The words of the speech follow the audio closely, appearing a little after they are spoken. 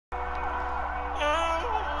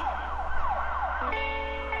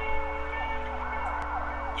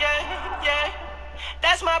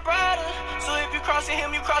crossing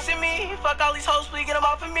him, you crossing me. Fuck all these hoes, please get them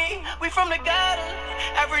off of me. We from the gutter,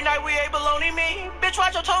 every night we ain't baloney me. Bitch,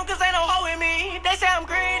 watch your tone, cause ain't no hoe in me. They say I'm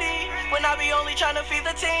greedy, when I be only trying to feed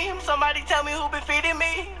the team. Somebody tell me who been feeding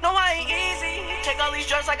me. No, I ain't easy. Take all these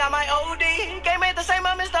drugs like I might OD. Game ain't the same,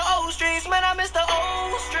 I miss the old streets. Man, I miss the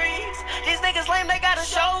old streets. These niggas lame, they gotta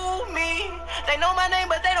show me. They know my name,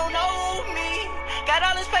 but they don't know me. Got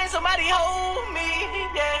all this pain, somebody hold me.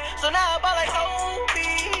 Yeah, so now I ball like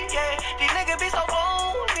Kobe. Yeah, these niggas be so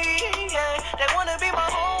phony. Yeah, they wanna be my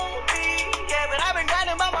homie. Yeah, but I've been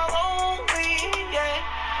grinding by my lonely. Yeah.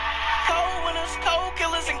 Cold winners, cold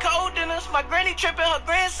killers, and cold dinners. My granny tripping, her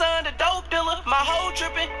grandson the dope dealer. My hoe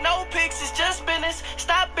tripping, no pics, it's just business.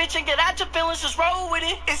 Stop bitching, get out your feelings, just roll with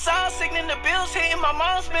it. It's all sickening, the bills hitting, my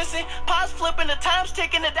mom's missing. Pots flipping, the time's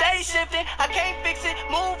ticking, the day shifting. I can't fix it,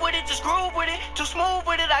 move with it, just groove with it. Too smooth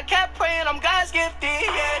with it, I kept praying, I'm God's gifted.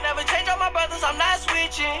 Yeah, never change on my brothers, I'm not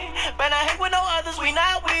switching. Man, I hang with no others, we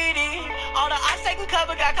not with it. All the ops taking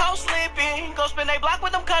cover, got caught slipping. Go spin they block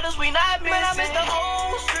with them cutters, we not missing. Man, I miss the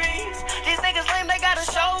old streets. These niggas lame, they gotta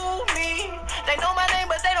show me. They know my name,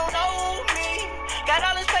 but they don't know me. Got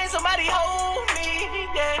all this pain, somebody hold me.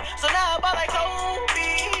 Yeah, so now